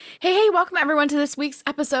welcome everyone to this week's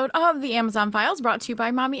episode of the Amazon Files brought to you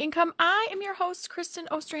by Mommy Income. I am your host, Kristen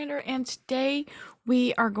Ostrander, and today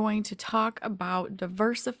we are going to talk about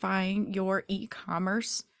diversifying your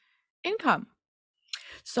e-commerce income.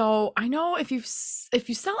 So I know if you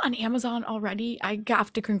sell on Amazon already, I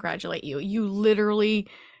have to congratulate you. You literally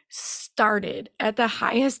started at the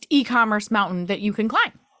highest e-commerce mountain that you can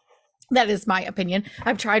climb. That is my opinion.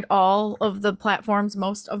 I've tried all of the platforms,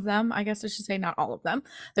 most of them. I guess I should say not all of them.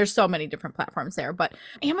 There's so many different platforms there, but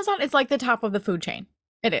Amazon is like the top of the food chain.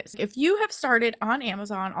 It is. If you have started on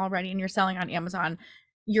Amazon already and you're selling on Amazon,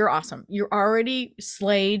 you're awesome. You already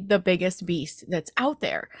slayed the biggest beast that's out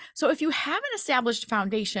there. So if you have an established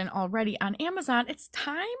foundation already on Amazon, it's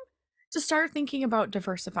time to start thinking about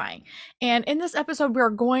diversifying. And in this episode, we're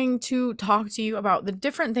going to talk to you about the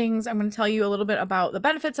different things. I'm going to tell you a little bit about the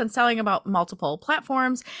benefits on selling about multiple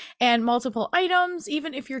platforms and multiple items.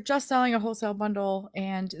 Even if you're just selling a wholesale bundle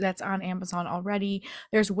and that's on Amazon already,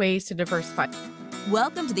 there's ways to diversify.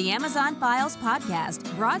 Welcome to the Amazon Files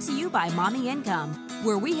podcast, brought to you by Mommy Income,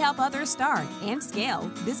 where we help others start and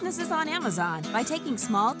scale businesses on Amazon by taking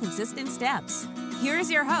small, consistent steps. Here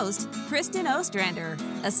is your host, Kristen Ostrander,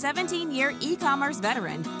 a 17-year e-commerce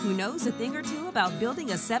veteran who knows a thing or two about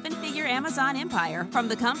building a 7-figure Amazon empire from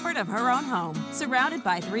the comfort of her own home. Surrounded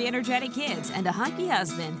by 3 energetic kids and a hunky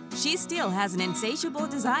husband, she still has an insatiable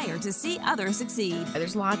desire to see others succeed.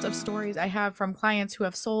 There's lots of stories I have from clients who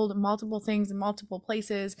have sold multiple things in multiple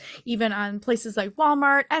places, even on places like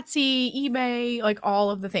Walmart, Etsy, eBay, like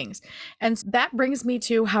all of the things. And that brings me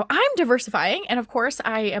to how I'm diversifying. And of course,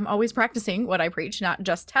 I am always practicing what I preach, not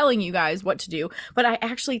just telling you guys what to do, but I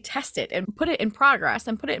actually test it and put it in progress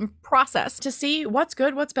and put it in process to see what's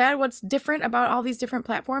good, what's bad, what's different about all these different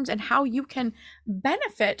platforms and how you can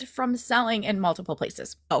benefit from selling in multiple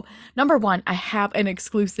places. So, number one, I have an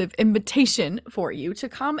exclusive invitation for you to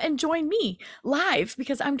come and join me live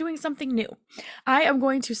because I'm doing something new. I am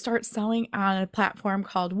going to start selling on a platform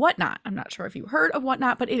called Whatnot. I'm not sure if you heard of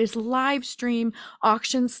Whatnot, but it is live stream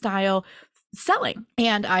auction style selling.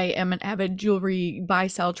 And I am an avid jewelry buy,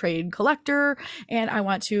 sell, trade collector. And I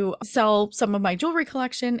want to sell some of my jewelry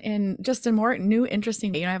collection in just a more new,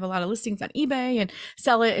 interesting way. I have a lot of listings on eBay and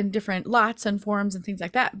sell it in different lots and forms and things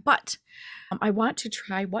like that. But I want to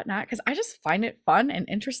try Whatnot because I just find it fun and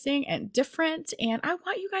interesting and different. And I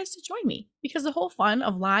want you guys to join me because the whole fun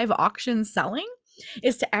of live auction selling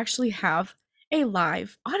is to actually have a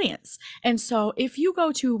live audience. And so if you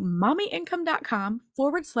go to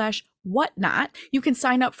mommyincome.com/whatnot, you can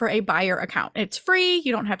sign up for a buyer account. It's free.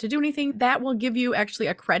 You don't have to do anything. That will give you actually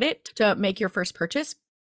a credit to make your first purchase.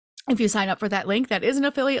 If you sign up for that link, that is an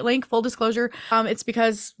affiliate link, full disclosure. It's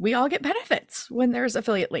because we all get benefits when there's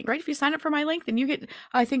affiliate link, right? If you sign up for my link, then you get,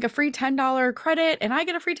 I think, a free $10 credit and I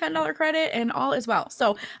get a free $10 credit and all as well.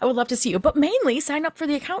 So I would love to see you, but mainly sign up for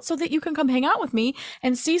the account so that you can come hang out with me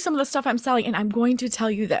and see some of the stuff I'm selling. And I'm going to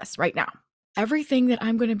tell you this right now. Everything that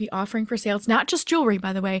I'm going to be offering for sale, it's not just jewelry,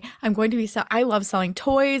 by the way. I'm going to be I love selling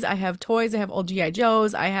toys. I have old G.I.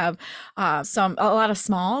 Joes. I have a lot of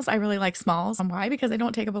smalls. I really like smalls. Why? Because they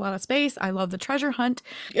don't take up a lot of space. I love the treasure hunt.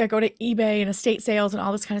 I go to eBay and estate sales and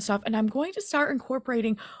all this kind of stuff. And I'm going to start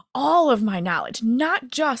incorporating all of my knowledge, not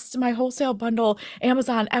just my wholesale bundle,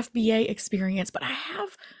 Amazon FBA experience, but I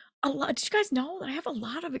have a lot. Did you guys know that I have a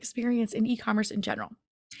lot of experience in e-commerce in general?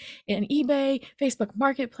 In eBay, Facebook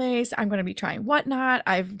Marketplace, I'm going to be trying Whatnot.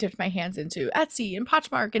 I've dipped my hands into Etsy and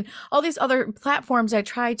Poshmark and all these other platforms. I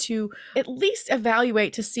try to at least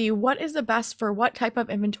evaluate to see what is the best for what type of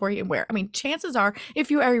inventory and where. I mean, chances are, if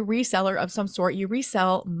you are a reseller of some sort, you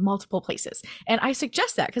resell multiple places. And I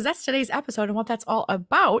suggest that because that's today's episode and what that's all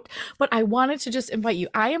about. But I wanted to just invite you.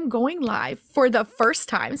 I am going live for the first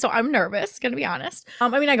time, so I'm nervous, going to be honest. I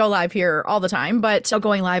mean, I go live here all the time, but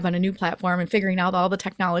going live on a new platform and figuring out all the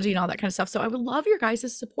technology and all that kind of stuff. So I would love your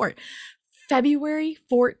guys' support. February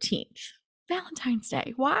 14th, Valentine's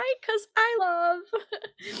Day. Why? Because I love.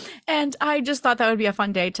 And I just thought that would be a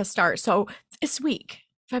fun day to start. So this week,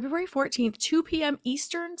 February 14th, 2 p.m.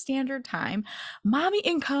 Eastern Standard Time, Mommy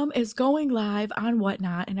Income is going live on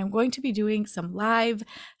Whatnot, and I'm going to be doing some live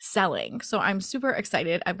selling. So I'm super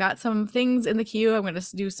excited. I've got some things in the queue. I'm going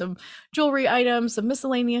to do some jewelry items, some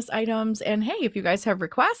miscellaneous items. And hey, if you guys have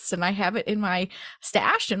requests and I have it in my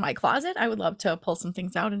stash in my closet, I would love to pull some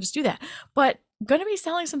things out and just do that. But going to be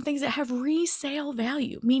selling some things that have resale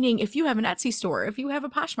value, meaning if you have an Etsy store, if you have a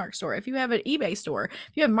Poshmark store, if you have an eBay store,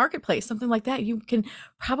 if you have Marketplace, something like that, you can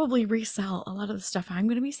probably resell a lot of the stuff I'm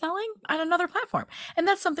going to be selling on another platform. And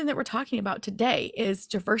that's something that we're talking about today is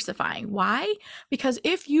diversifying. Why? Because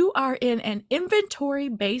if you are in an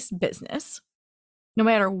inventory-based business, No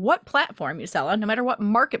matter what platform you sell on, no matter what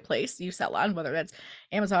marketplace you sell on, whether that's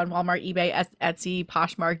Amazon, Walmart, eBay, Etsy,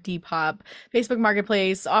 Poshmark, Depop, Facebook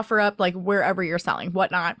Marketplace, OfferUp, like wherever you're selling,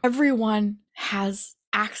 whatnot, everyone has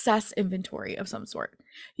access inventory of some sort.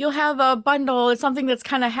 You'll have a bundle, it's something that's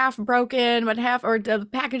kind of half broken, but half, or the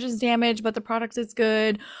package is damaged, but the product is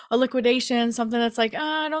good. A liquidation, something that's like, oh,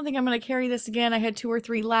 I don't think I'm going to carry this again. I had 2 or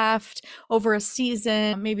 3 left over a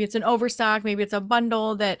season. Maybe it's an overstock. Maybe it's a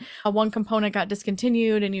bundle that one component got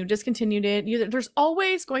discontinued and you discontinued it. There's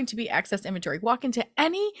always going to be excess inventory. Walk into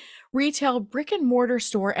any retail brick and mortar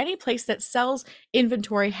store, any place that sells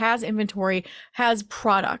inventory, has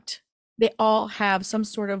product. They all have some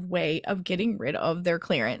sort of way of getting rid of their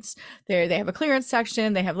clearance. They have a clearance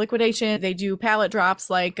section, they have liquidation, they do pallet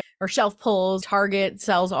drops or shelf pulls. Target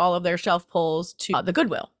sells all of their shelf pulls to the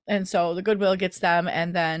Goodwill. And so the Goodwill gets them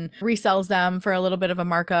and then resells them for a little bit of a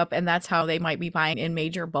markup. And that's how they might be buying in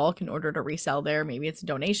major bulk in order to resell there. Maybe it's a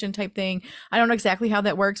donation type thing. I don't know exactly how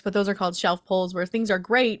that works, but those are called shelf pulls, where things are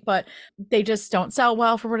great, but they just don't sell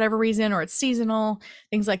well for whatever reason, or it's seasonal,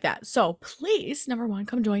 things like that. So please, number one,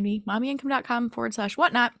 come join me,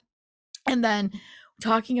 mommyincome.com/whatnot. And then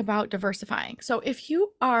talking about diversifying. So if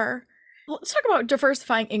you are, let's talk about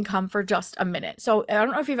diversifying income for just a minute. So I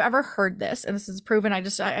don't know if you've ever heard this, and this is proven. I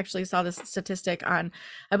actually saw this statistic on,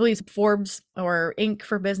 I believe, Forbes or Inc.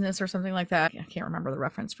 for Business or something like that. I can't remember the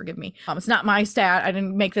reference. Forgive me. It's not my stat. I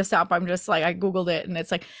didn't make this up. I'm just like, I Googled it, and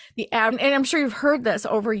it's like and I'm sure you've heard this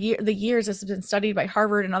over the years. This has been studied by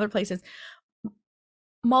Harvard and other places.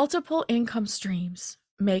 Multiple income streams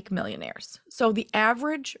make millionaires. So the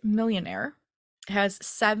average millionaire has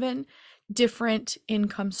 7 different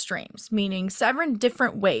income streams, meaning 7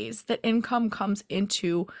 different ways that income comes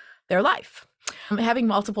into their life. Having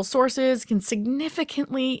multiple sources can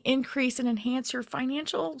significantly increase and enhance your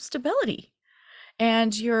financial stability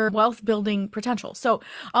and your wealth building potential. So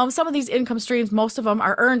some of these income streams, most of them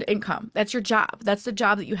are earned income. That's your job. That's the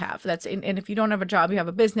job that you have. And if you don't have a job, you have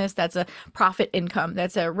a business, that's a profit income.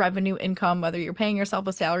 That's a revenue income, whether you're paying yourself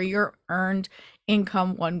a salary, you're earned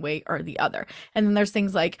income one way or the other. And then there's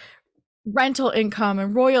things like rental income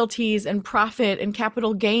and royalties and profit and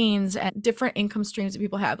capital gains and different income streams that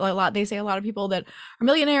people have. They say a lot of people that are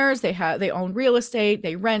millionaires, they own real estate,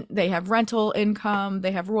 they have rental income,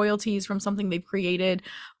 they have royalties from something they've created.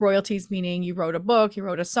 Royalties meaning you wrote a book, you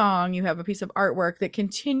wrote a song, you have a piece of artwork that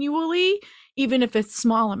continually, even if it's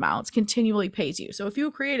small amounts, continually pays you. So if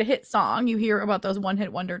you create a hit song, you hear about those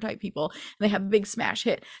one-hit wonder type people, and they have a big smash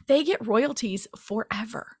hit, they get royalties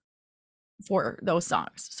forever for those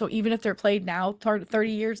songs. So even if they're played now 30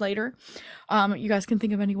 years later, you guys can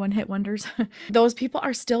think of any one-hit wonders. Those people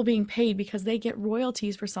are still being paid because they get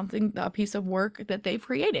royalties for something, a piece of work that they've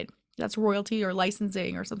created. That's royalty or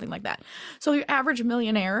licensing or something like that. So your average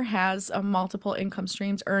millionaire has multiple income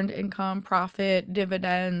streams: earned income, profit,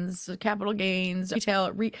 dividends, capital gains,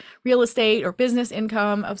 retail, real estate or business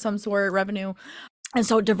income of some sort, revenue. And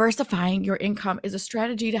so diversifying your income is a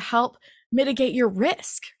strategy to help mitigate your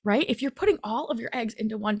risk, right? If you're putting all of your eggs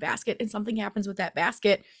into one basket and something happens with that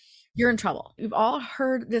basket, you're in trouble. We've all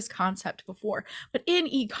heard this concept before, but in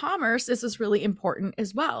e-commerce, this is really important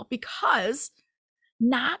as well, because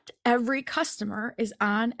not every customer is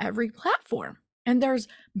on every platform. And there's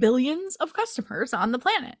billions of customers on the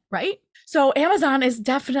planet, right? So Amazon is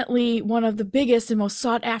definitely one of the biggest and most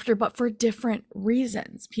sought after, but for different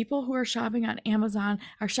reasons. People who are shopping on Amazon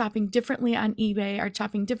are shopping differently on eBay, are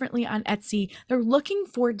shopping differently on Etsy. They're looking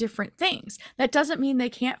for different things. That doesn't mean they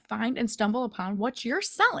can't find and stumble upon what you're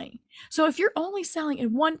selling. So if you're only selling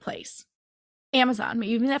in one place, Amazon,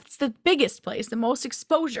 maybe even if it's the biggest place, the most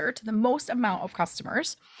exposure to the most amount of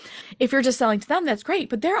customers, if you're just selling to them, that's great.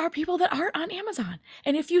 But there are people that aren't on Amazon.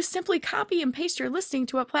 And if you simply copy and paste your listing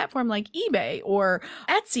to a platform like eBay or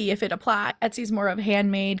Etsy, if it applies, Etsy's more of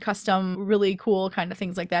handmade, custom, really cool kind of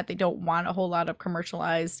things like that. They don't want a whole lot of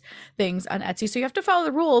commercialized things on Etsy. So you have to follow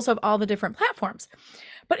the rules of all the different platforms.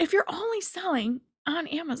 But if you're only selling on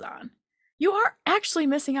Amazon, you are actually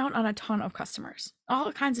missing out on a ton of customers,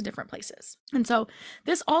 all kinds of different places. And so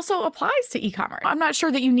this also applies to e-commerce. I'm not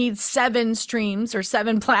sure that you need 7 streams or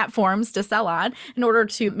 7 platforms to sell on in order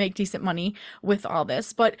to make decent money with all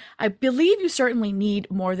this, but I believe you certainly need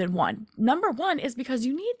more than one. Number one is because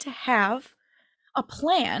you need to have a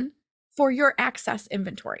plan for your excess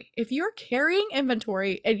inventory. If you're carrying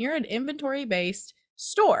inventory and you're an inventory-based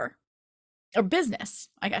store, or business,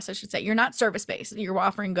 I guess I should say, you're not service-based, you're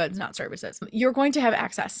offering goods, not services, you're going to have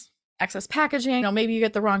excess packaging. Maybe you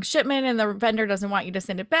get the wrong shipment and the vendor doesn't want you to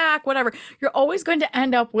send it back, whatever. You're always going to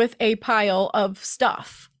end up with a pile of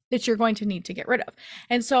stuff that you're going to need to get rid of.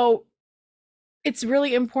 And so it's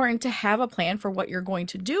really important to have a plan for what you're going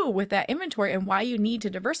to do with that inventory and why you need to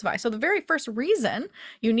diversify. So the very first reason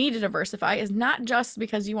you need to diversify is not just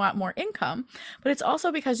because you want more income, but it's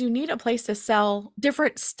also because you need a place to sell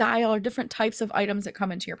different style or different types of items that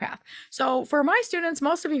come into your path. So for my students,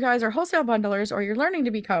 most of you guys are wholesale bundlers or you're learning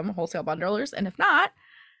to become wholesale bundlers. And if not,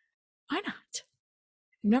 why not?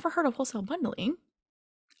 You've never heard of wholesale bundling?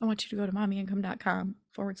 I want you to go to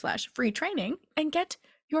mommyincome.com/free training and get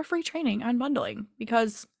your free training on bundling,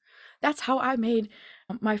 because that's how I made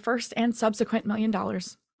my first and subsequent $1 million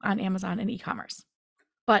on Amazon and e-commerce.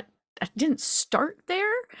 But I didn't start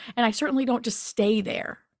there, and I certainly don't just stay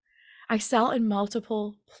there. I sell in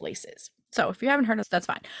multiple places. So if you haven't heard of us, that's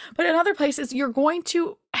fine. But in other places, you're going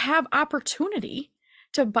to have opportunity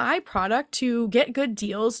to buy product, to get good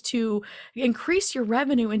deals, to increase your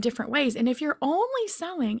revenue in different ways. And if you're only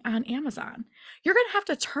selling on Amazon, you're going to have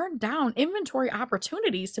to turn down inventory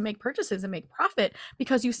opportunities to make purchases and make profit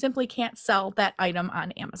because you simply can't sell that item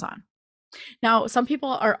on Amazon. Now, some people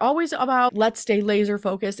are always about, let's stay laser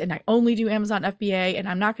focused and I only do Amazon FBA and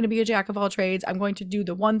I'm not going to be a jack of all trades. I'm going to do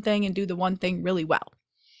the one thing and do the one thing really well.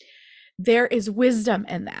 There is wisdom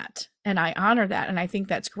in that, and I honor that, and I think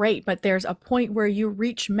that's great, but there's a point where you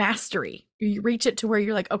reach mastery. You reach it to where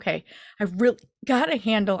you're like, okay, I've really got a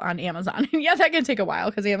handle on Amazon. And yeah, that can take a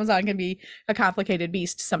while because Amazon can be a complicated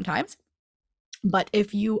beast sometimes. But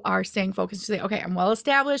if you are staying focused to say, okay, I'm well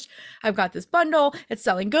established, I've got this bundle, it's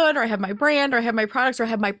selling good, or I have my brand, or I have my products, or I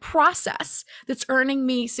have my process that's earning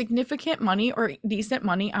me significant money or decent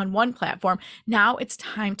money on one platform, now it's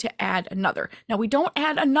time to add another. Now, we don't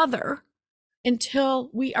add another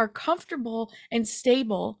until we are comfortable and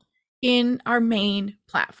stable in our main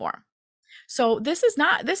platform. So this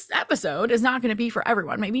episode is not going to be for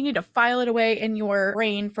everyone. Maybe you need to file it away in your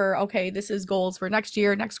brain for, okay, this is goals for next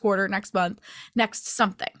year, next quarter, next month, next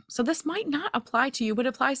something. So this might not apply to you, but it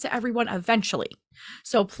applies to everyone eventually.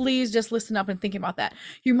 So please just listen up and think about that.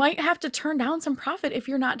 You might have to turn down some profit if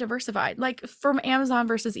you're not diversified, like from Amazon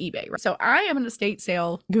versus eBay. So I am an estate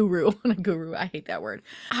sale guru. I hate that word.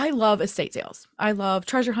 I love estate sales. I love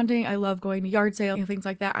treasure hunting. I love going to yard sales and things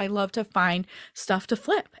like that. I love to find stuff to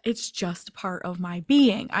flip. It's just part of my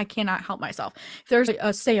being. I cannot help myself. If there's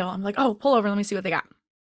a sale, I'm like, oh, pull over. Let me see what they got.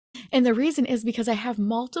 And the reason is because I have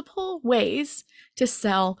multiple ways to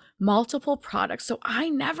sell multiple products. So I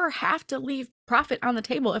never have to leave profit on the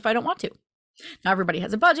table if I don't want to. Now, everybody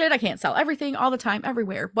has a budget. I can't sell everything all the time,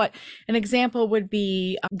 everywhere. But an example would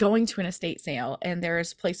be going to an estate sale, and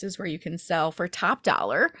there's places where you can sell for top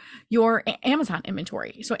dollar your Amazon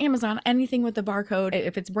inventory. So Amazon, anything with the barcode,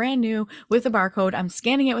 if it's brand new with the barcode, I'm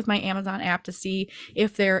scanning it with my Amazon app to see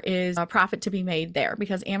if there is a profit to be made there.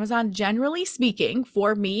 Because Amazon, generally speaking,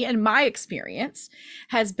 for me and my experience,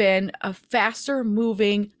 has been a faster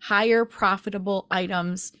moving, higher profitable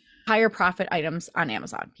items, higher profit items on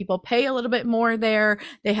Amazon. People pay a little bit more there.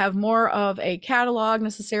 They have more of a catalog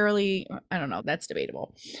necessarily. I don't know, that's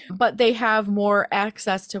debatable. But they have more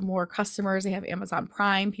access to more customers. They have Amazon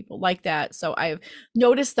Prime. People like that. So I've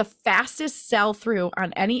noticed the fastest sell through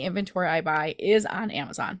on any inventory I buy is on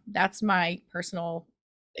Amazon. That's my personal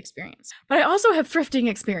experience. But I also have thrifting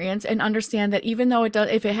experience and understand that even though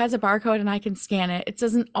if it has a barcode and I can scan it, it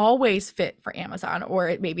doesn't always fit for Amazon,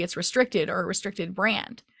 or maybe it's restricted or a restricted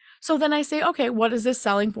brand. So then I say, okay, what is this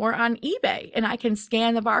selling for on eBay? And I can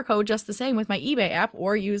scan the barcode just the same with my eBay app,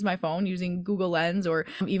 or use my phone using Google Lens, or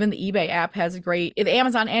even the eBay app has the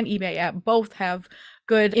Amazon and eBay app both have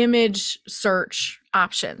good image search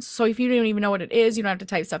options. So if you don't even know what it is, you don't have to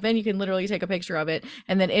type stuff in. You can literally take a picture of it,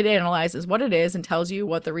 and then it analyzes what it is and tells you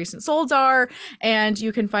what the recent solds are, and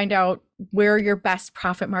you can find out where your best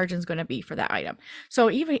profit margin is going to be for that item.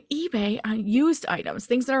 So even eBay on used items,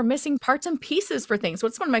 things that are missing parts and pieces for things.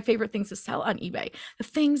 What's one of my favorite things to sell on eBay? The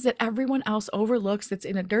things that everyone else overlooks, that's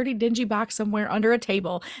in a dirty, dingy box somewhere under a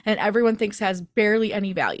table, and everyone thinks has barely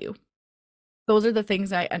any value. Those are the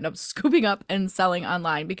things I end up scooping up and selling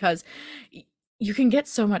online, because you can get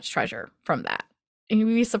so much treasure from that. And you'll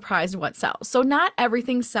be surprised what sells. So not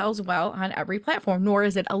everything sells well on every platform, nor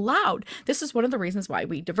is it allowed. This is one of the reasons why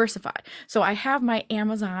we diversify. So I have my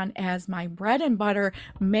Amazon as my bread and butter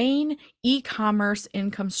main e-commerce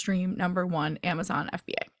income stream number one, Amazon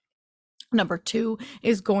FBA. Number two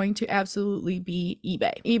is going to absolutely be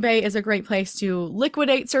eBay. eBay is a great place to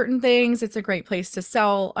liquidate certain things. It's a great place to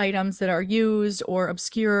sell items that are used or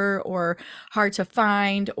obscure or hard to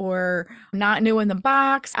find or not new in the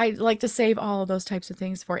box. I like to save all of those types of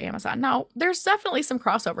things for Amazon. Now, there's definitely some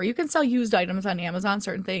crossover. You can sell used items on Amazon,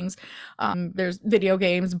 certain things. There's video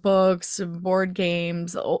games, books, board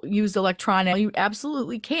games, used electronic. You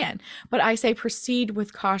absolutely can. But I say proceed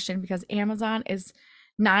with caution because Amazon is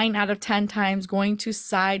 9 out of 10 times going to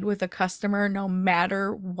side with a customer no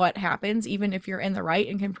matter what happens. Even if you're in the right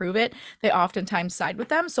and can prove it, they oftentimes side with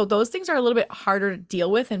them. So those things are a little bit harder to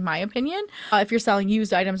deal with, in my opinion. If you're selling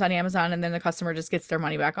used items on Amazon and then the customer just gets their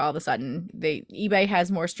money back all of a sudden, eBay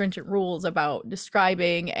has more stringent rules about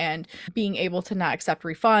describing and being able to not accept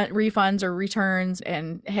refunds or returns,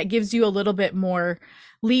 and it gives you a little bit more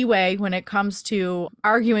leeway when it comes to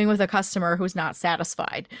arguing with a customer who's not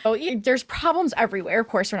satisfied. So there's problems everywhere. Of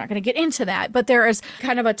course, we're not going to get into that, but there is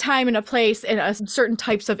kind of a time and a place and a certain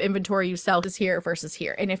types of inventory you sell is here versus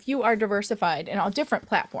here. And if you are diversified in all different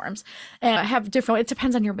platforms and have different, it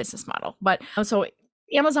depends on your business model. But so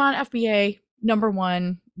Amazon FBA, number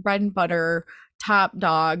one, bread and butter, top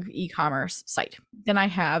dog e-commerce site. Then I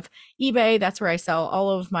have eBay. That's where I sell all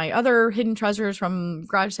of my other hidden treasures, from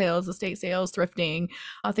garage sales, estate sales, thrifting,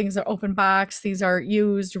 things that are open box. These are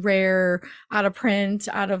used, rare, out of print,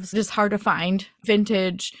 out of just hard to find,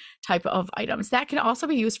 vintage type of items. That can also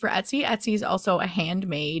be used for Etsy. Etsy is also a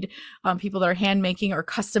handmade, people that are hand making or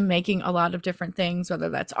custom making a lot of different things, whether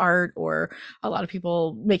that's art or a lot of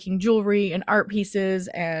people making jewelry and art pieces,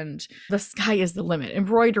 and the sky is the limit.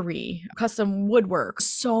 Embroidery, custom woodwork,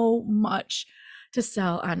 so much to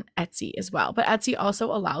sell on Etsy as well. But Etsy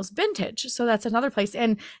also allows vintage. So that's another place.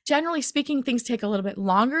 And generally speaking, things take a little bit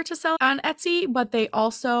longer to sell on Etsy, but they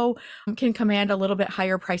also can command a little bit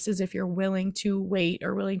higher prices if you're willing to wait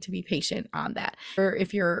or willing to be patient on that. Or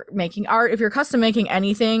if you're making art, if you're custom making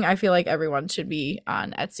anything, I feel like everyone should be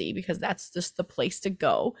on Etsy because that's just the place to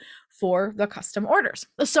go for the custom orders.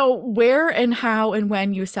 So where and how and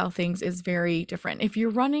when you sell things is very different. If you're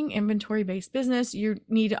running inventory-based business, you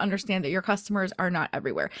need to understand that your customers are not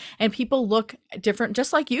everywhere. And people look different,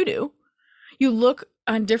 just like you do. You look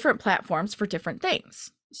on different platforms for different things.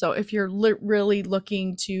 So if you're really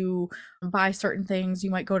looking to buy certain things, you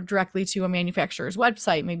might go directly to a manufacturer's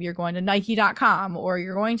website. Maybe you're going to Nike.com or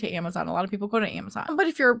you're going to Amazon. A lot of people go to Amazon. But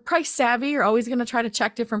if you're price savvy, you're always going to try to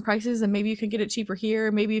check different prices, and maybe you can get it cheaper here.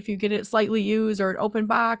 Maybe if you get it slightly used or an open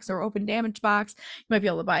box or open damaged box, you might be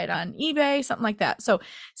able to buy it on eBay, something like that. So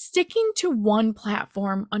sticking to one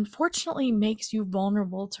platform, unfortunately, makes you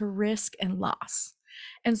vulnerable to risk and loss.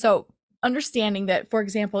 And so understanding that, for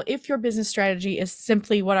example, if your business strategy is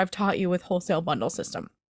simply what I've taught you with wholesale bundle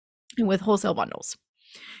system and with wholesale bundles,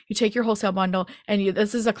 you take your wholesale bundle and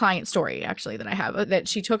this is a client story actually that I have, that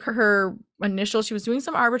she took her initial, she was doing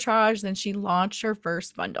some arbitrage, then she launched her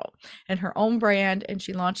first bundle and her own brand, and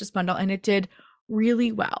she launched this bundle and it did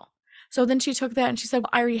really well. So then she took that and she said, well,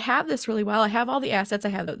 I already have this really well. I have all the assets. I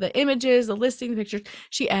have the images, the listing, the pictures.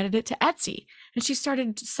 She added it to Etsy and she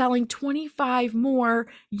started selling 25 more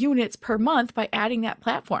units per month by adding that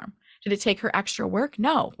platform. Did it take her extra work?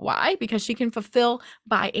 No. Why? Because she can fulfill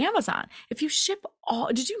by Amazon. If you ship all,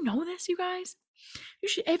 did you know this, you guys?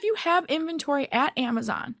 If you have inventory at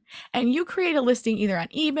Amazon and you create a listing either on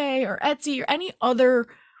eBay or Etsy or any other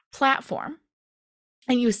platform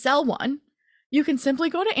and you sell one, you can simply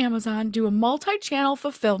go to Amazon, do a multi-channel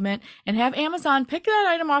fulfillment, and have Amazon pick that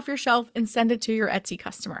item off your shelf and send it to your Etsy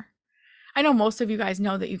customer. I know most of you guys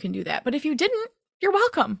know that you can do that, but if you didn't, you're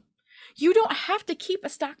welcome. You don't have to keep a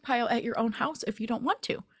stockpile at your own house if you don't want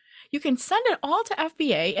to. You can send it all to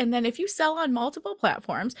FBA, and then if you sell on multiple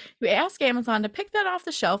platforms, you ask Amazon to pick that off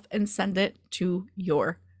the shelf and send it to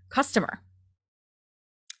your customer.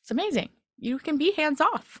 It's amazing. You can be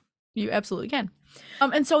hands-off. You absolutely can.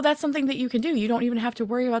 And so that's something that you can do. You don't even have to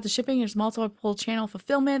worry about the shipping. There's multiple channel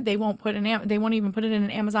fulfillment. They won't even put it in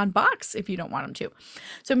an Amazon box if you don't want them to.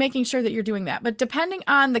 So making sure that you're doing that. But depending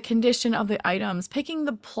on the condition of the items, picking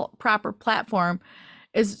the proper platform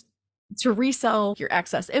is to resell your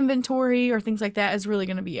excess inventory or things like that is really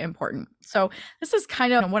going to be important. So this is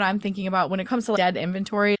kind of what I'm thinking about when it comes to dead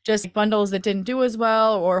inventory, just bundles that didn't do as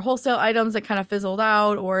well, or wholesale items that kind of fizzled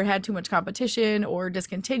out or had too much competition or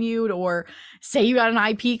discontinued, or say you got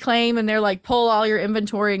an IP claim and they're like, pull all your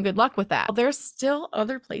inventory and good luck with that. Well, there's still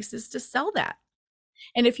other places to sell that.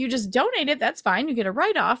 And if you just donate it, that's fine. You get a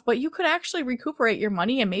write-off, but you could actually recuperate your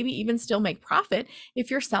money and maybe even still make profit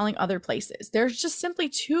if you're selling other places. There's just simply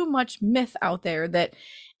too much myth out there that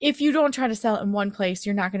if you don't try to sell it in one place,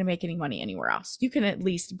 you're not going to make any money anywhere else. You can at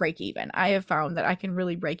least break even. I have found that I can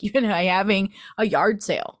really break even by having a yard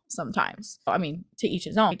sale sometimes. I mean, to each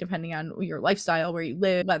his own, depending on your lifestyle, where you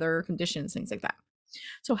live, weather conditions, things like that.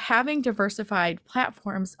 So having diversified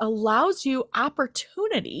platforms allows you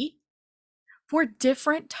opportunity for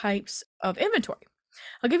different types of inventory.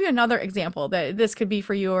 I'll give you another example that this could be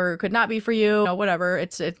for you or could not be for you, whatever.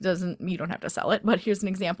 It doesn't, you don't have to sell it, but here's an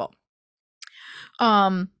example.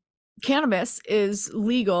 Cannabis is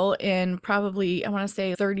legal in probably, I want to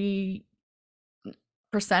say 30%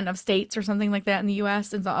 of states or something like that in the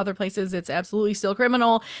US. And some other places it's absolutely still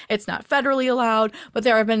criminal. It's not federally allowed, but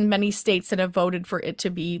there have been many states that have voted for it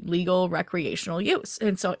to be legal recreational use.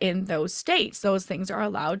 And so in those states, those things are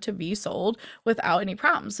allowed to be sold without any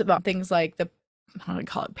problems. About things like the, how do I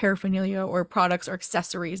call it, paraphernalia or products or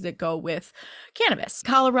accessories that go with cannabis.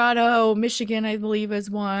 Colorado, Michigan, I believe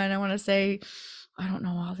is one. I want to say, I don't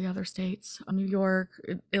know all the other states, New York,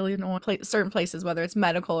 Illinois, certain places, whether it's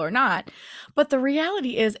medical or not. But the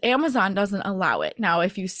reality is Amazon doesn't allow it. Now,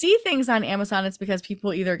 if you see things on Amazon, it's because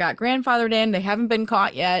people either got grandfathered in, they haven't been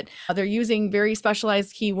caught yet. They're using very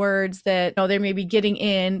specialized keywords that, they may be getting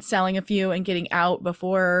in, selling a few and getting out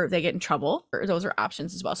before they get in trouble. Those are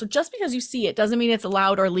options as well. So just because you see it doesn't mean it's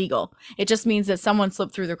allowed or legal. It just means that someone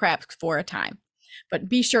slipped through the cracks for a time. But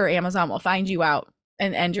be sure Amazon will find you out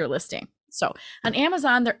and end your listing. So on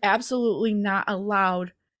Amazon, they're absolutely not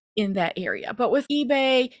allowed in that area. But with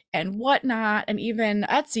eBay and whatnot, and even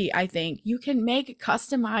Etsy, I think you can make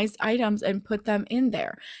customized items and put them in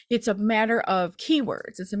there. It's a matter of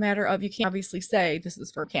keywords. It's a matter of, you can't obviously say this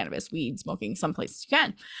is for cannabis, weed, smoking, some places you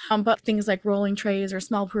can. But things like rolling trays or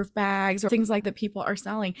smell-proof bags or things like that people are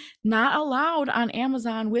selling, not allowed on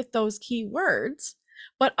Amazon with those keywords,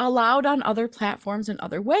 but allowed on other platforms in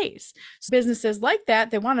other ways. So businesses like that,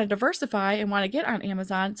 they want to diversify and want to get on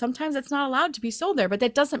Amazon. Sometimes it's not allowed to be sold there, but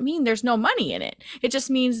that doesn't mean there's no money in it. It just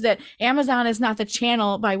means that Amazon is not the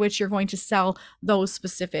channel by which you're going to sell those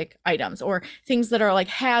specific items, or things that are like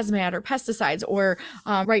hazmat or pesticides, or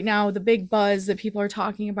right now the big buzz that people are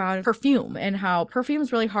talking about, perfume, and how perfume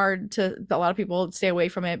is really hard to, a lot of people stay away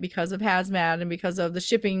from it because of hazmat and because of the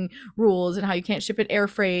shipping rules and how you can't ship it air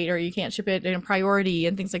freight or you can't ship it in a priority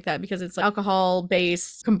and things like that because it's like alcohol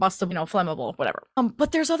based, combustible, flammable, whatever.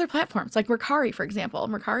 But there's other platforms like Mercari, for example.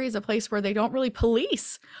 Mercari is a place where they don't really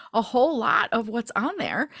police a whole lot of what's on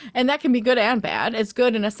there, and that can be good and bad. It's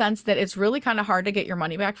good in a sense that it's really kind of hard to get your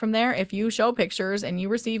money back from there. If you show pictures and you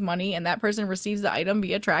receive money and that person receives the item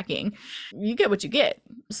via tracking, you get what you get.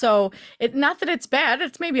 So it, not that it's bad,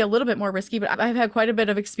 it's maybe a little bit more risky, but I've had quite a bit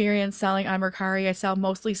of experience selling on Mercari. I sell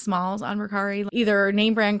mostly smalls on Mercari, either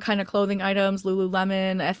name brand kind of clothing items, Lululemon,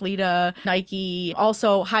 Athleta, Nike,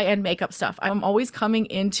 also high-end makeup stuff. I'm always coming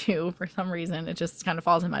into, for some reason, it just kind of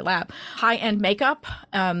falls in my lap, high-end makeup.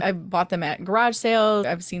 I've bought them at garage sales.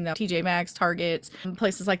 I've seen them TJ Maxx, Target,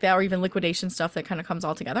 places like that, or even liquidation stuff that kind of comes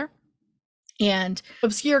all together. And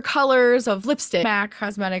obscure colors of lipstick, MAC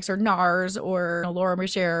Cosmetics or NARS or Laura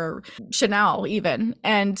Mercier, or Chanel even.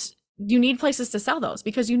 And you need places to sell those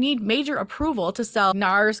because you need major approval to sell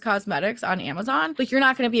NARS cosmetics on Amazon. Like, you're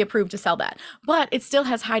not going to be approved to sell that, but it still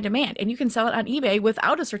has high demand, and you can sell it on eBay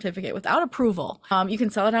without a certificate, without approval. You can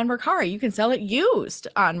sell it on Mercari. You can sell it used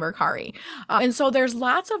on Mercari. And so there's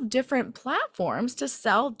lots of different platforms to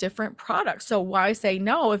sell different products. So why say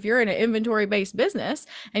no if you're in an inventory based business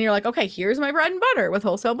and you're like, okay, here's my bread and butter with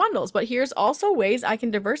wholesale bundles, but here's also ways I can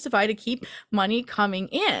diversify to keep money coming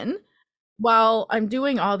in while I'm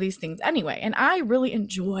doing all these things anyway. And I really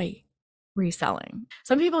enjoy reselling.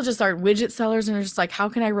 Some people just are widget sellers and are just like, how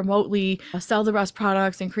can I remotely sell the best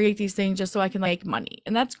products and create these things just so I can make money?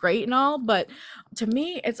 And that's great and all, but to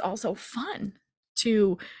me, it's also fun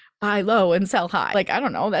to buy low and sell high. Like, I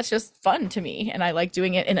don't know, that's just fun to me. And I like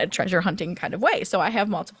doing it in a treasure hunting kind of way. So I have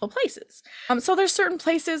multiple places. So there's certain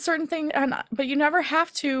places, certain things, but you never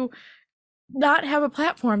have to not have a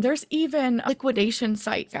platform. There's even liquidation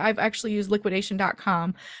sites. I've actually used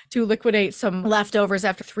liquidation.com to liquidate some leftovers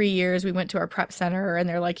after 3 years. We went to our prep center and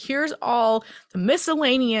they're like, here's all the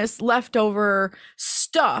miscellaneous leftover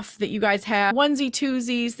stuff that you guys have, onesie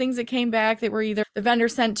twosies, things that came back that were either the vendor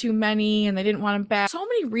sent too many and they didn't want them back. So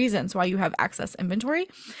many reasons why you have excess inventory.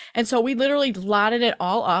 And so we literally lotted it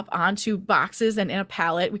all up onto boxes and in a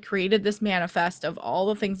pallet. We created this manifest of all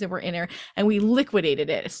the things that were in there and we liquidated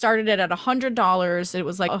it. It started it at $100 $200. It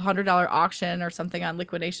was like $100 auction or something on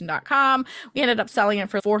liquidation.com. We ended up selling it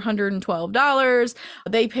for $412.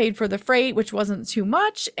 They paid for the freight, which wasn't too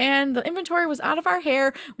much, and the inventory was out of our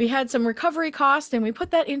hair. We had some recovery cost, and we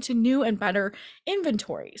put that into new and better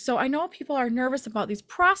inventory. So I know people are nervous about these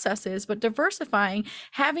processes, but diversifying,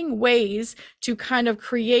 having ways to kind of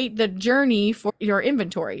create the journey for your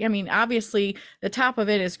inventory. I mean, obviously the top of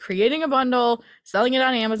it is creating a bundle, selling it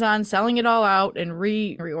on Amazon, selling it all out, and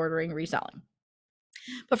reordering, reselling.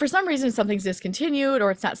 But for some reason, something's discontinued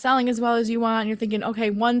or it's not selling as well as you want. And you're thinking, okay,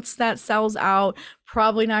 once that sells out,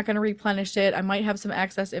 probably not going to replenish it. I might have some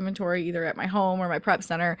excess inventory either at my home or my prep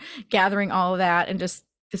center, gathering all of that, and just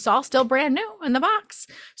it's all still brand new in the box.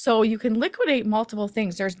 So you can liquidate multiple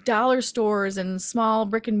things. There's dollar stores and small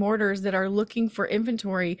brick and mortars that are looking for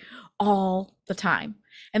inventory all the time,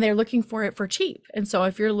 and they're looking for it for cheap. And so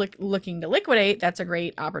if you're looking to liquidate, that's a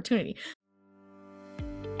great opportunity.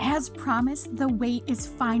 As promised, the wait is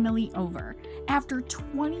finally over. After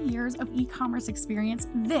 20 years of e-commerce experience,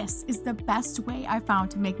 this is the best way I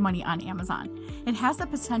found to make money on Amazon. It has the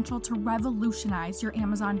potential to revolutionize your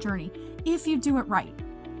Amazon journey if you do it right.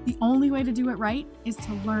 The only way to do it right is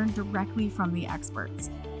to learn directly from the experts.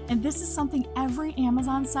 And this is something every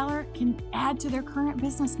Amazon seller can add to their current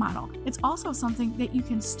business model. It's also something that you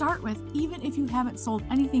can start with even if you haven't sold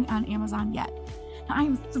anything on Amazon yet. I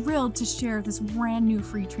am thrilled to share this brand new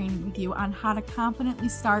free training with you on how to confidently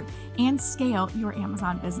start and scale your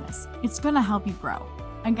Amazon business. It's going to help you grow.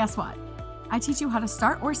 And guess what? I teach you how to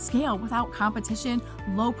start or scale without competition,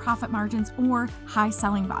 low profit margins, or high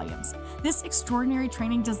selling volumes. This extraordinary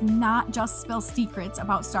training does not just spill secrets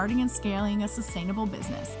about starting and scaling a sustainable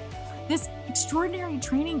business. This extraordinary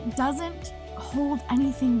training doesn't hold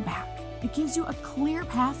anything back. It gives you a clear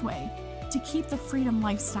pathway to keep the freedom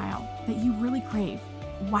lifestyle that you really crave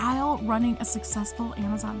while running a successful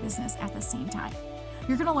Amazon business at the same time.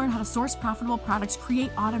 You're going to learn how to source profitable products, create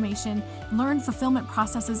automation, learn fulfillment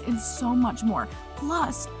processes, and so much more.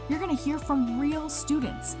 Plus, you're going to hear from real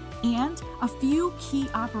students and a few key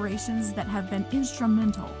operations that have been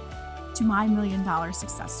instrumental to my $1 million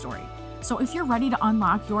success story. So if you're ready to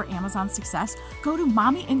unlock your Amazon success, go to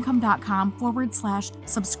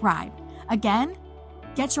mommyincome.com/subscribe. Again,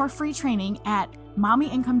 get your free training at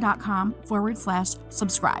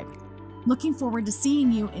mommyincome.com/subscribe. Looking forward to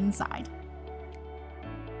seeing you inside.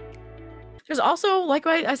 There's also, like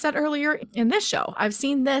I said earlier in this show, I've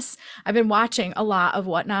seen this. I've been watching a lot of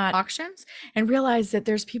Whatnot auctions and realized that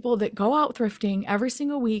there's people that go out thrifting every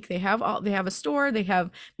single week. They have a store. They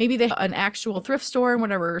have an actual thrift store in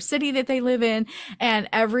whatever city that they live in, and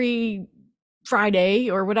every Friday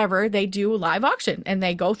or whatever, they do a live auction and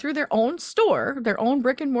they go through their own store, their own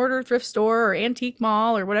brick and mortar thrift store or antique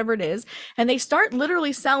mall or whatever it is, and they start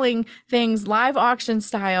literally selling things live auction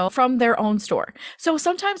style from their own store. So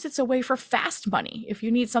sometimes it's a way for fast money. If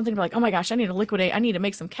you need something like, oh my gosh, I need to liquidate, I need to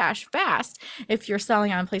make some cash fast. If you're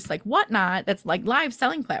selling on a place like Whatnot, that's like live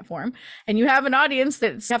selling platform, and you have an audience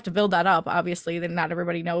that you have to build that up, obviously, then not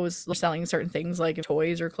everybody knows selling certain things like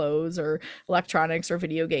toys or clothes or electronics or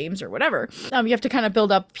video games or whatever. You have to kind of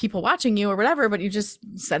build up people watching you or whatever, but you just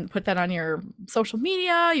put that on your social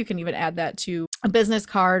media. You can even add that to a business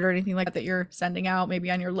card or anything like that you're sending out,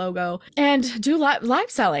 maybe on your logo, and do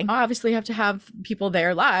live selling. Obviously, you have to have people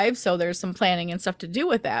there live, so there's some planning and stuff to do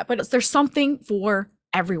with that, but there's something for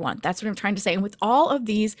everyone. That's what I'm trying to say. And with all of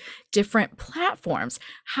these different platforms,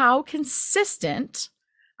 how consistent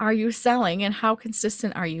are you selling and how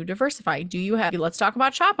consistent are you diversifying? Let's talk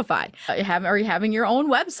about Shopify. Are you having your own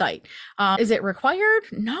website? Is it required?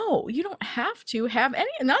 No, you don't have to have any.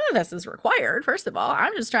 None of this is required. First of all,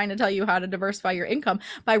 I'm just trying to tell you how to diversify your income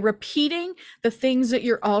by repeating the things that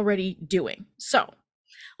you're already doing. So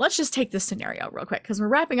let's just take this scenario real quick because we're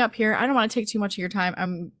wrapping up here. I don't want to take too much of your time.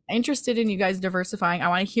 I'm interested in you guys diversifying. I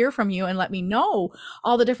want to hear from you and let me know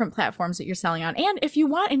all the different platforms that you're selling on. And if you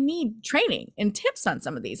want and need training and tips on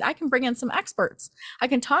some of these, I can bring in some experts. I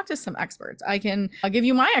can talk to some experts. I'll give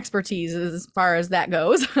you my expertise as far as that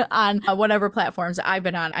goes on whatever platforms I've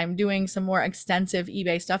been on. I'm doing some more extensive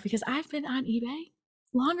eBay stuff because I've been on eBay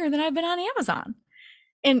longer than I've been on Amazon.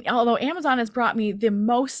 And although Amazon has brought me the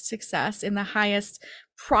most success in the highest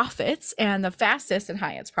profits and the fastest and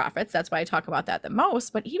highest profits, that's why I talk about that the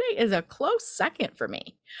most, but eBay is a close second for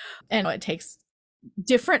me. And it takes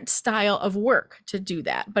different style of work to do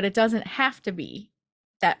that, but it doesn't have to be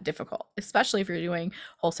that difficult, especially if you're doing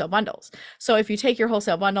wholesale bundles. So if you take your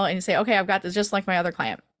wholesale bundle and you say, okay, I've got this, just like my other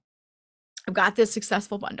client, I've got this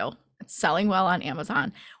successful bundle, it's selling well on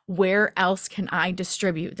Amazon. Where else can I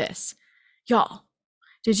distribute this? Y'all,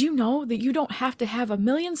 Did you know that you don't have to have a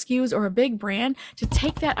million SKUs or a big brand to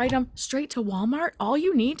take that item straight to Walmart? All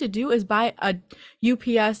you need to do is buy a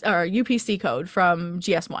UPS or UPC code from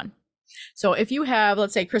GS1. So if you have,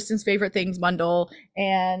 let's say, Kristen's favorite things bundle,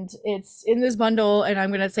 and it's in this bundle, and I'm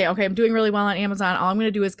going to say, okay, I'm doing really well on Amazon. All I'm going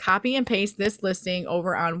to do is copy and paste this listing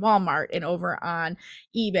over on Walmart and over on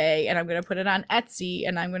eBay, and I'm going to put it on Etsy,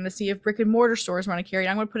 and I'm going to see if brick and mortar stores want to carry it.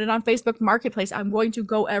 I'm going to put it on Facebook Marketplace. I'm going to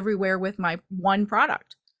go everywhere with my one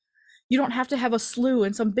product. You don't have to have a slew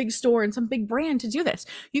and some big store and some big brand to do this.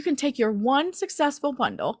 You can take your one successful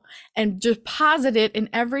bundle and deposit it in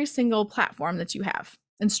every single platform that you have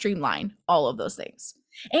and streamline all of those things.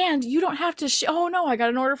 And you don't have to, oh no, I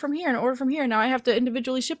got an order from here, an order from here. Now I have to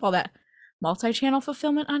individually ship all that. Multi-channel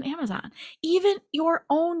fulfillment on Amazon. Even your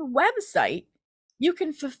own website, you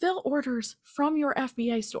can fulfill orders from your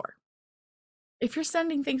FBA store. If you're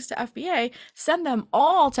sending things to FBA, send them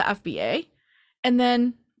all to FBA. And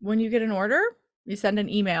then when you get an order, you send an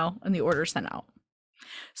email and the order is sent out.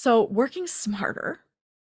 So working smarter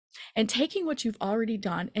and taking what you've already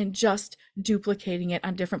done and just duplicating it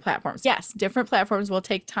on different platforms. Yes, different platforms will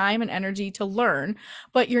take time and energy to learn,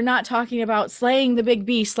 but you're not talking about slaying the big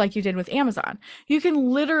beast like you did with Amazon. You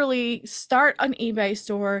can literally start an eBay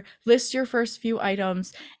store, list your first few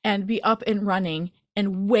items, and be up and running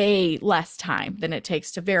in way less time than it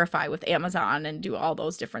takes to verify with Amazon and do all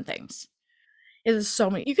those different things. It is so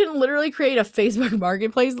many. You can literally create a Facebook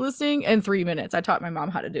Marketplace listing in 3 minutes. I taught my mom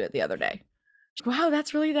how to do it the other day. Wow,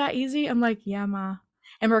 that's really that easy? I'm like, yeah, Ma.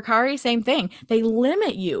 And Mercari, same thing. They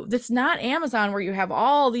limit you. That's not Amazon where you have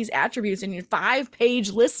all these attributes in your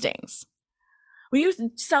 5-page listings. When you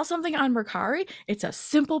sell something on Mercari, it's a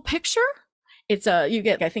simple picture. You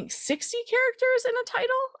get, I think, 60 characters in a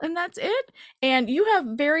title, and that's it. And you have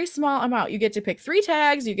very small amount. You get to pick 3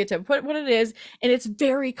 tags, you get to put what it is, and it's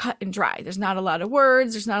very cut and dry. There's not a lot of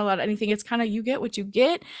words, there's not a lot of anything. It's kind of, you get what you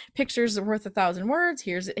get. Pictures are worth 1,000 words.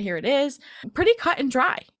 Here it is. Pretty cut and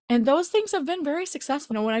dry. And those things have been very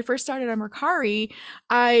successful. You know, when I first started on Mercari,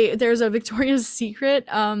 there's a Victoria's Secret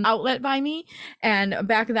outlet by me. And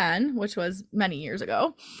back then, which was many years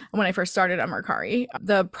ago, when I first started on Mercari,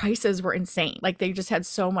 the prices were insane. Like they just had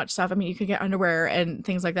so much stuff. I mean, you could get underwear and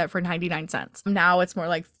things like that for 99 cents. Now it's more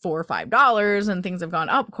like $4 or $5, and things have gone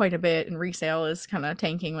up quite a bit, and resale is kind of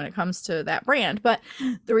tanking when it comes to that brand. But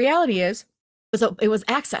the reality is, it was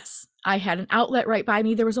access. I had an outlet right by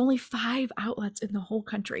me. There was only 5 outlets in the whole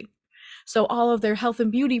country. So all of their health and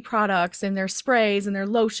beauty products and their sprays and their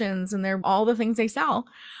lotions and all the things they sell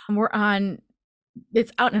were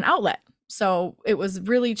it's out in an outlet. So it was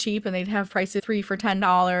really cheap, and they'd have prices 3 for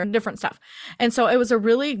 $10, different stuff. And so it was a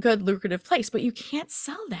really good, lucrative place, but you can't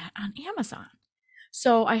sell that on Amazon.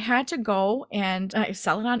 So I had to go and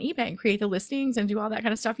sell it on eBay and create the listings and do all that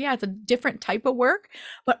kind of stuff. Yeah, it's a different type of work,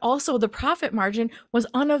 but also the profit margin was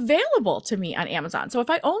unavailable to me on Amazon. So if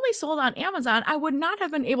I only sold on Amazon, I would not have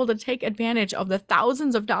been able to take advantage of the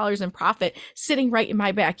thousands of dollars in profit sitting right in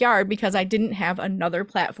my backyard because I didn't have another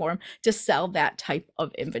platform to sell that type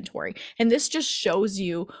of inventory. And this just shows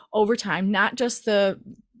you over time, not just the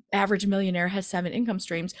average millionaire has 7 income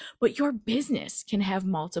streams, but your business can have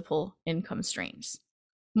multiple income streams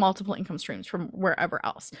from wherever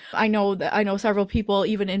else. I know several people,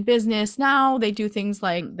 even in business now, they do things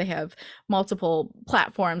like they have multiple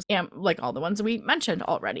platforms, and like all the ones we mentioned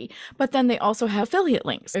already, but then they also have affiliate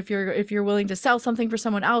links. If you're willing to sell something for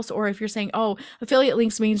someone else, or if you're saying, oh, affiliate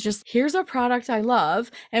links means just here's a product I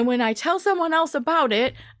love, and when I tell someone else about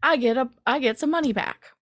it, I get some money back.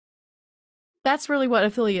 That's really what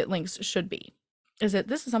affiliate links should be. Is that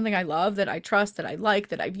this is something I love, that I trust, that I like,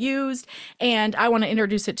 that I've used, and I want to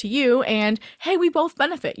introduce it to you, and hey, we both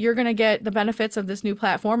benefit. You're going to get the benefits of this new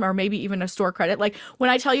platform, or maybe even a store credit. Like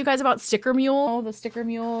when I tell you guys about Sticker Mule, the Sticker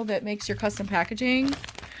Mule that makes your custom packaging,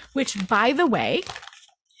 which by the way,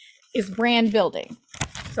 is brand building.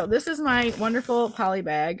 So this is my wonderful poly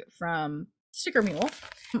bag from Sticker Mule.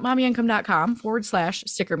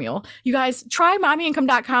 mommyincome.com/sticker mule. You guys try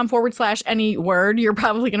mommyincome.com/ any word. You're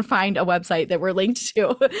probably going to find a website that we're linked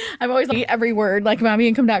to. I'm always like every word, like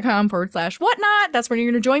mommyincome.com/ whatnot. That's where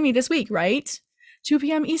you're going to join me this week, right? 2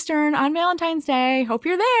 p.m. Eastern on Valentine's Day. Hope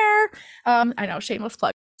you're there. I know, shameless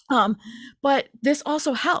plug. But this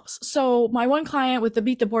also helps. So my one client with the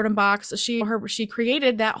Beat the Boredom box, she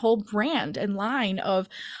created that whole brand and line of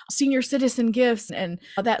senior citizen gifts and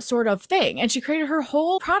that sort of thing. And she created her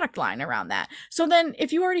whole product line around that. So then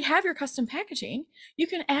if you already have your custom packaging, you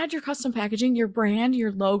can add your custom packaging, your brand,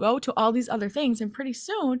 your logo to all these other things. And pretty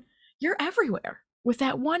soon you're everywhere with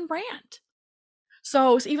that one brand.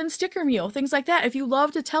 So even sticker meal, things like that. If you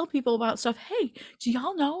love to tell people about stuff, hey, do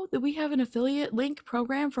y'all know that we have an affiliate link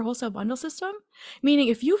program for wholesale bundle system? Meaning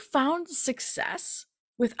if you found success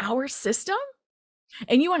with our system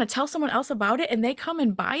and you want to tell someone else about it and they come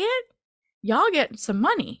and buy it, y'all get some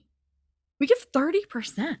money. We give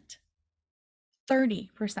 30%.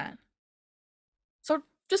 30%. So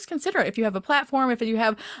just consider it. If you have a platform, if you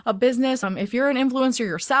have a business, if you're an influencer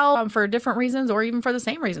yourself for different reasons or even for the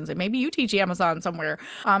same reasons, and maybe you teach Amazon somewhere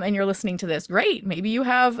and you're listening to this, great. Maybe you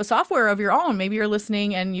have a software of your own. Maybe you're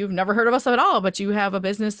listening and you've never heard of us at all, but you have a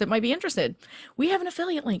business that might be interested. We have an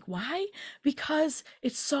affiliate link. Why? Because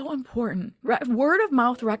it's so important. Word of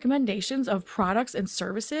mouth recommendations of products and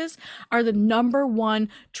services are the number one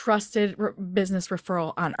trusted business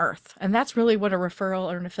referral on earth. And that's really what a referral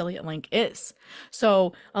or an affiliate link is.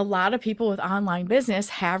 So a lot of people with online business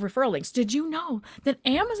have referral links. Did you know that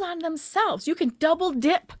Amazon themselves, you can double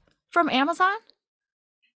dip from Amazon?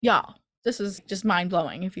 Y'all, this is just mind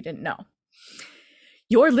blowing if you didn't know.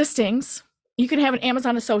 Your listings, you can have an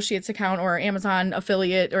Amazon Associates account or Amazon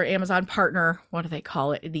affiliate or Amazon partner. What do they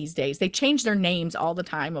call it these days? They change their names all the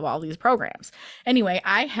time of all these programs. Anyway,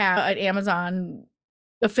 I have an Amazon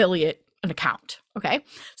affiliate an account. Okay.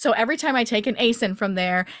 So every time I take an ASIN from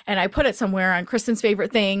there and I put it somewhere on Kristen's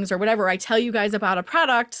favorite things or whatever, I tell you guys about a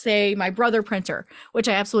product, say my Brother printer, which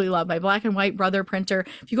I absolutely love, my black and white Brother printer.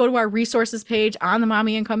 If you go to our resources page on the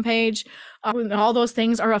Mommy Income page, all those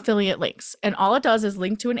things are affiliate links. And all it does is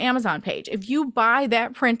link to an Amazon page. If you buy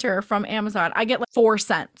that printer from Amazon, I get like 4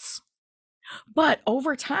 cents. But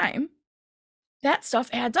over time, that stuff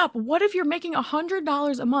adds up. What if you're making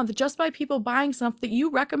 $100 a month just by people buying stuff that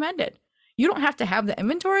you recommended? You don't have to have the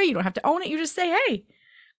inventory. You don't have to own it. You just say, hey,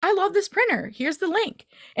 I love this printer. Here's the link.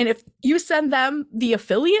 And if you send them the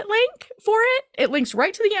affiliate link for it, it links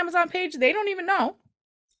right to the Amazon page. They don't even know.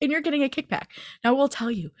 And you're getting a kickback. Now, we'll tell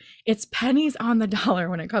you, it's pennies on the dollar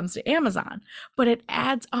when it comes to Amazon, but it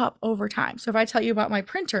adds up over time. So if I tell you about my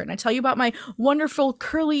printer and I tell you about my wonderful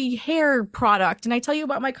curly hair product and I tell you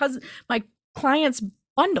about my clients'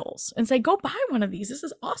 bundles and say, go buy one of these. This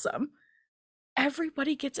is awesome.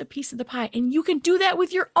 Everybody gets a piece of the pie, and you can do that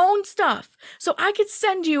with your own stuff. So I could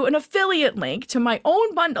send you an affiliate link to my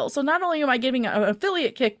own bundle. So not only am I giving an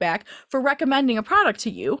affiliate kickback for recommending a product to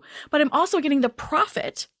you, but I'm also getting the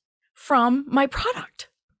profit from my product.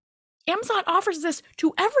 Amazon offers this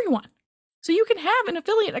to everyone. So you can have an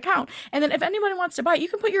affiliate account. And then if anyone wants to buy it, you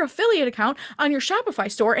can put your affiliate account on your Shopify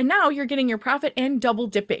store. And now you're getting your profit and double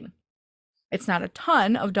dipping. It's not a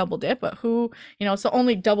ton of double dip, but so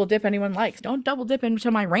only double dip anyone likes. Don't double dip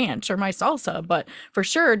into my ranch or my salsa, but for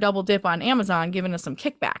sure double dip on Amazon, giving us some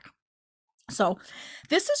kickback. So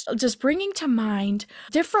this is just bringing to mind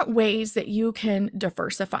different ways that you can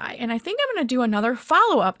diversify. And I think I'm going to do another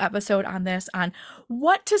follow-up episode on this, on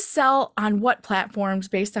what to sell on what platforms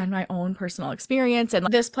based on my own personal experience. And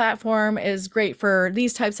this platform is great for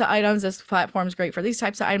these types of items. This platform is great for these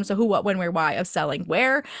types of items. So who, what, when, where, why of selling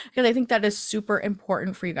where, because I think that is super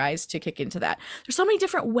important for you guys to kick into that. There's so many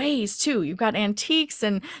different ways too. You've got antiques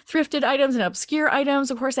and thrifted items and obscure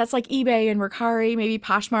items. Of course, that's like eBay and Mercari, maybe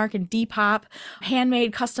Poshmark and Depop.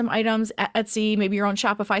 Handmade custom items at Etsy, maybe your own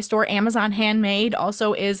Shopify store. Amazon Handmade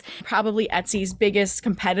also is probably Etsy's biggest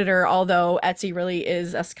competitor, although Etsy really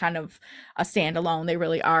is a kind of a standalone. They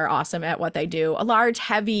really are awesome at what they do. A large,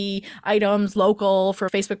 heavy items, local for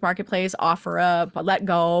Facebook Marketplace, OfferUp, Let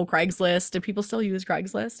Go, Craigslist. Do people still use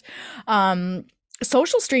Craigslist?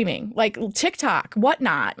 Social streaming like TikTok,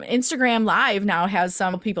 whatnot. Instagram Live now has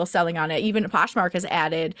some people selling on it. Even Poshmark has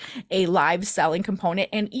added a live selling component,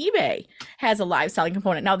 and eBay has a live selling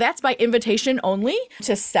component. Now that's by invitation only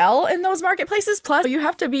to sell in those marketplaces. Plus you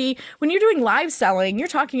have to be, when you're doing live selling, you're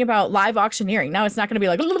talking about live auctioneering. Now it's not going to be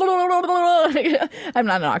like, I'm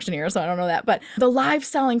not an auctioneer, so I don't know that, but the live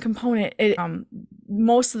selling component,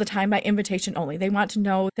 most of the time by invitation only. They want to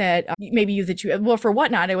know that for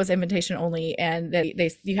whatnot, it was invitation only, and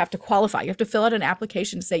that you have to qualify. You have to fill out an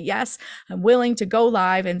application to say, yes, I'm willing to go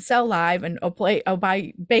live and sell live and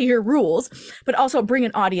obey your rules, but also bring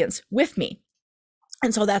an audience with me.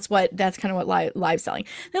 And so that's kind of what live selling.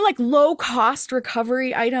 Then like low cost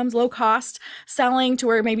recovery items, low cost selling to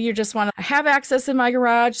where maybe you just want to have access in my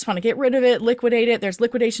garage, just want to get rid of it, liquidate it. There's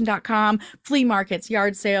liquidation.com, flea markets,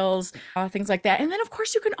 yard sales, things like that. And then of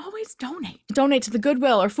course you can always donate to the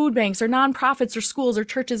Goodwill or food banks or nonprofits or schools or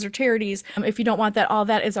churches or charities. If you don't want that, all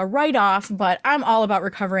that is a write-off, but I'm all about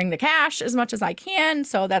recovering the cash as much as I can.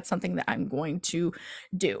 So that's something that I'm going to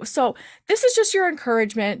do. So this is just your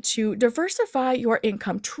encouragement to diversify your income.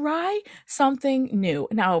 Try something new.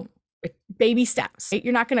 Now, Baby steps. Right?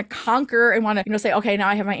 You're not going to conquer and want to, say, okay, now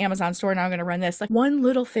I have my Amazon store. Now I'm going to run this. Like one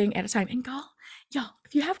little thing at a time. And y'all,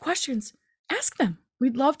 if you have questions, ask them.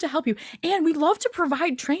 We'd love to help you. And we'd love to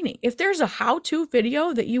provide training. If there's a how-to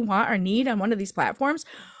video that you want or need on one of these platforms,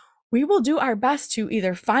 we will do our best to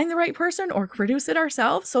either find the right person or produce it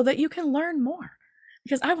ourselves so that you can learn more.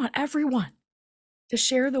 Because I want everyone to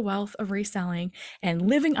share the wealth of reselling and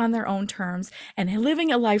living on their own terms and living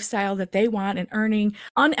a lifestyle that they want and earning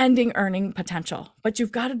unending earning potential. But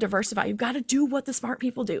you've got to diversify. You've got to do what the smart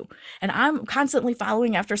people do. And I'm constantly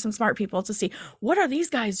following after some smart people to see what are these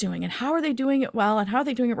guys doing and how are they doing it well and how are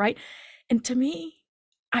they doing it right. And to me,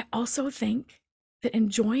 I also think that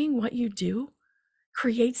enjoying what you do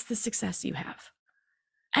creates the success you have.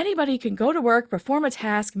 Anybody can go to work, perform a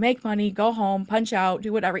task, make money, go home, punch out,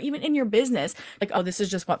 do whatever, even in your business. Like, oh, this is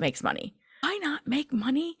just what makes money. Why not make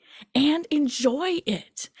money and enjoy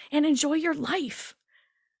it and enjoy your life?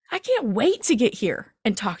 I can't wait to get here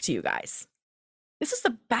and talk to you guys. This is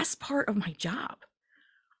the best part of my job.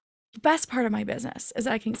 The best part of my business is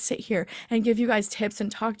that I can sit here and give you guys tips and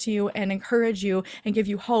talk to you and encourage you and give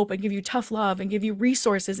you hope and give you tough love and give you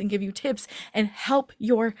resources and give you tips and help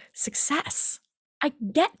your success. I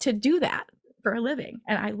get to do that for a living,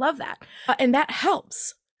 and I love that. And that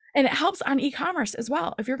helps. And it helps on e-commerce as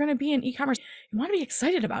well. If you're going to be in e-commerce, you want to be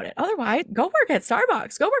excited about it. Otherwise, go work at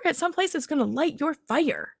Starbucks. Go work at some place that's going to light your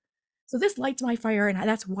fire. So this lights my fire, and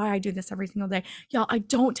that's why I do this every single day. Y'all, I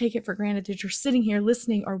don't take it for granted that you're sitting here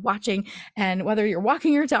listening or watching, and whether you're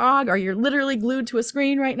walking your dog or you're literally glued to a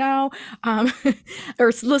screen right now,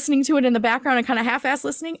 or listening to it in the background and kind of half-ass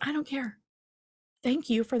listening, I don't care.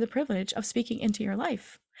 Thank you for the privilege of speaking into your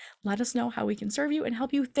life. Let us know how we can serve you and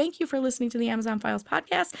help you. Thank you for listening to the Amazon Files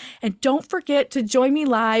podcast. And don't forget to join me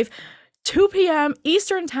live 2 p.m.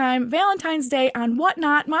 Eastern time, Valentine's Day on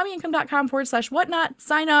Whatnot, mommyincome.com/whatnot.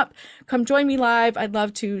 Sign up. Come join me live. I'd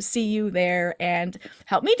love to see you there and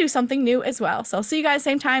help me do something new as well. So I'll see you guys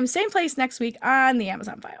same time, same place next week on the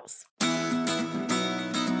Amazon Files.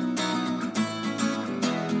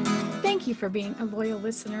 Thank you for being a loyal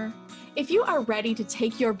listener. If you are ready to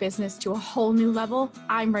take your business to a whole new level,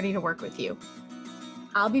 I'm ready to work with you.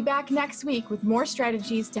 I'll be back next week with more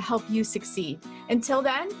strategies to help you succeed. Until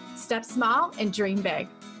then, step small and dream big.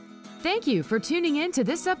 Thank you for tuning in to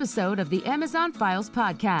this episode of the Amazon Files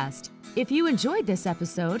podcast. If you enjoyed this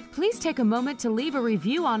episode, please take a moment to leave a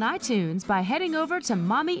review on iTunes by heading over to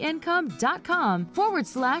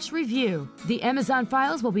mommyincome.com/review. The Amazon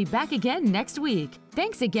Files will be back again next week.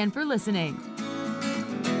 Thanks again for listening.